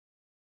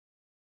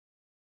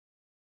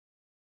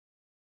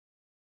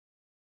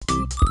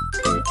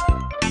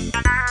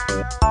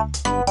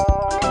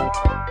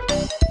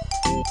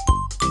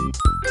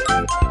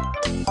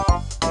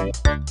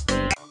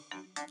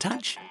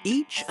Touch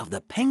each of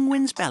the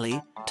penguin's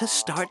belly to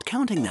start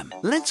counting them.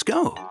 Let's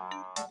go.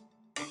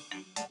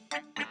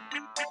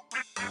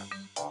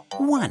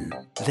 1.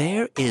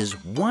 There is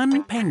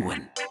one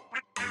penguin.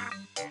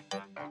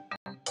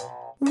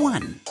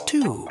 1,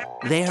 2.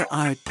 There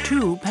are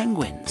 2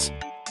 penguins.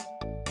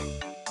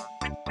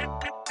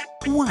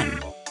 1,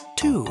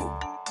 2,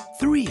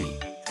 3.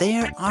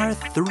 There are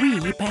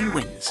 3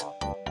 penguins.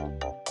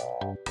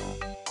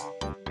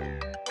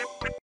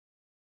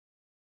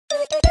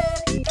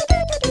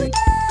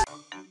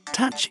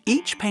 Touch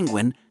each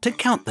penguin to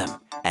count them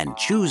and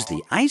choose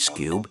the ice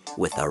cube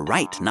with the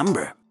right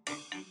number.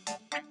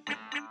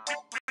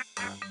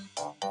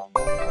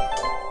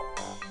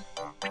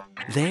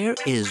 There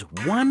is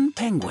one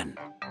penguin.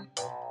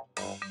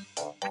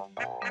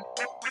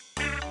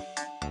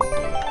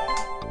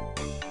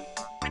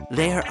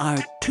 There are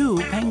 2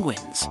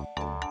 penguins.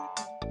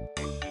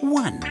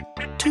 1,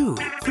 2,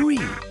 3.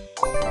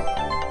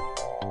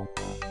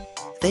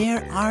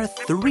 There are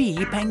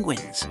 3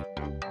 penguins.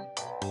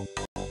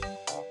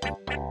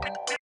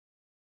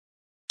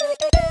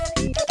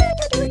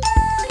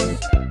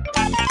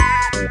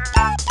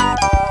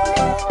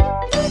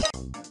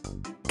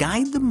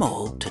 Guide the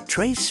mole to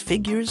trace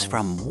figures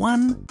from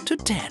 1 to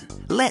 10.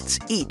 Let's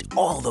eat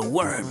all the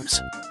worms.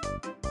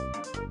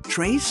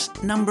 Trace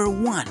number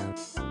 1.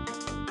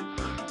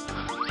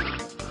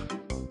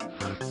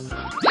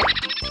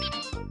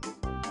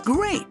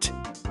 Great!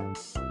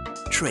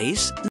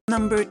 Trace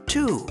number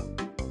 2.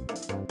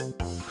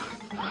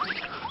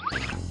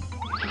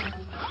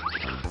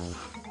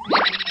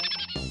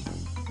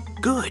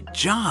 Good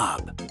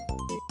job!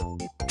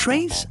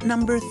 Trace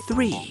number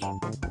 3.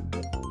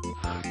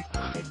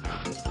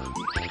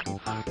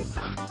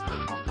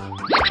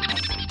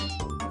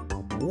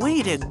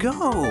 Way to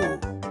go!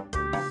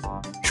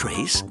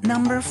 Trace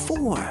number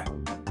 4.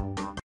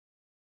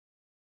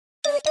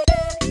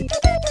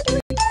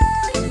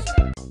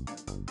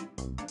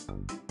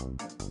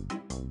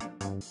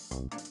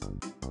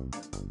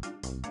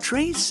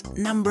 Trace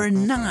number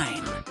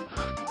 9.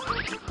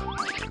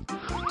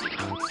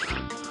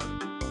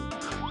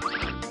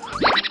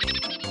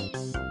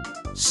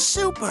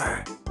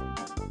 Super!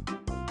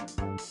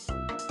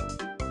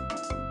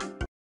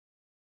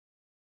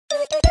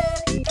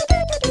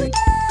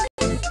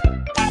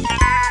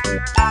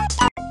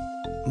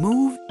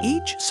 Move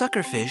each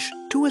suckerfish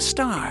to a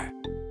star.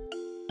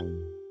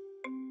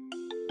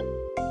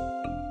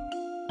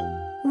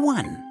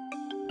 1.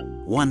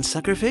 1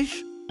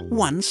 suckerfish,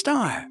 1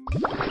 star.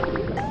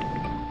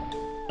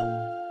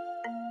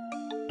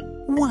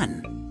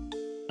 1,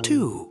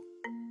 2.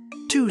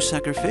 2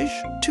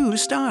 suckerfish, 2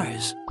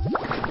 stars.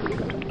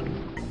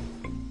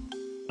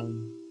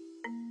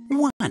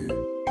 1,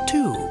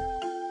 2,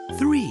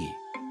 3.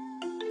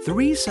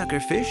 3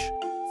 suckerfish,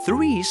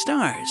 3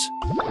 stars.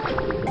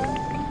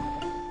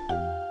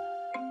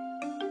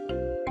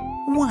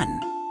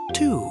 1,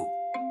 2,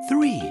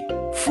 3,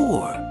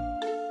 4.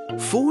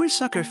 4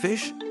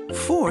 suckerfish,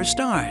 4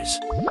 stars.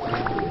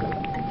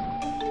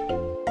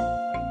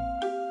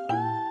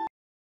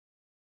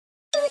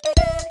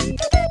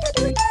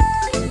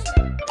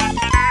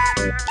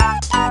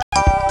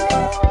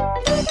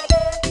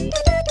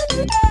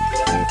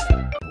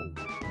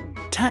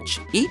 Touch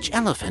each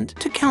elephant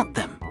to count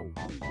them.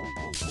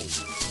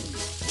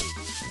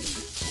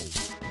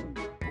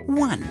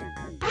 1.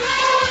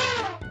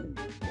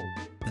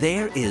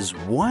 There is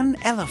 1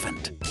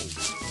 elephant.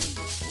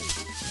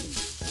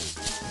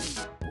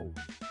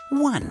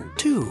 1,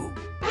 2.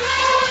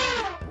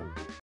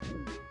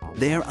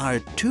 There are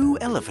 2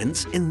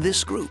 elephants in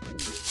this group.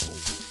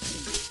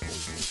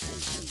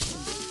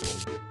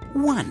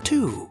 1,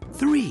 2,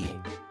 3.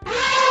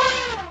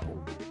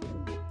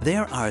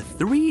 There are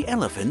 3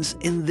 elephants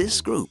in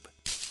this group.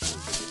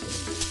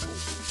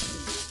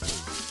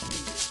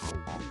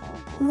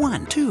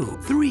 1, 2,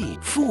 3,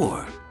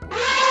 4.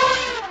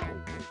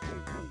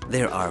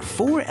 There are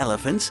 4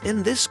 elephants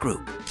in this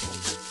group.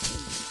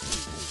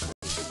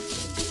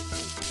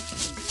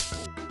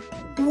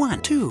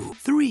 1, 2,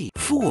 3,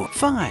 4,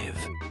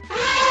 5.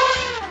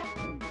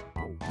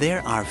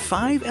 There are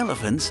 5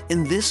 elephants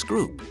in this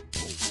group.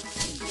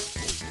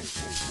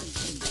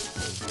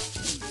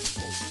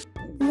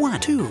 1,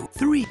 2,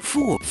 3,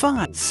 4,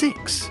 5,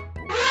 6.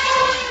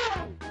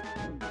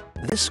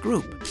 This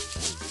group